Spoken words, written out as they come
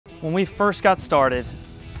when we first got started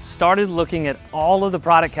looking at all of the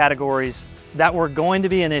product categories that were going to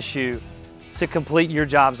be an issue to complete your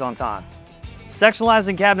jobs on time.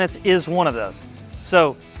 Sectionalizing cabinets is one of those.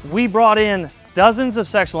 So we brought in dozens of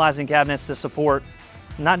sectionalizing cabinets to support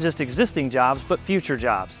not just existing jobs, but future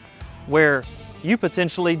jobs, where you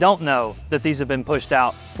potentially don't know that these have been pushed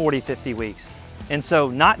out 40, 50 weeks. And so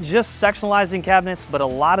not just sectionalizing cabinets, but a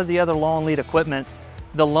lot of the other long lead equipment,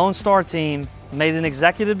 the Lonestar team made an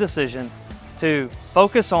executive decision to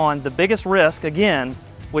focus on the biggest risk, again,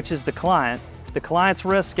 which is the client's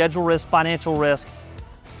risk, schedule risk, financial risk,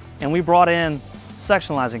 and we brought in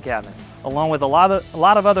sectionalizing cabinets, along with a lot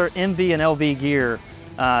of other MV and LV gear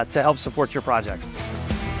to help support your projects.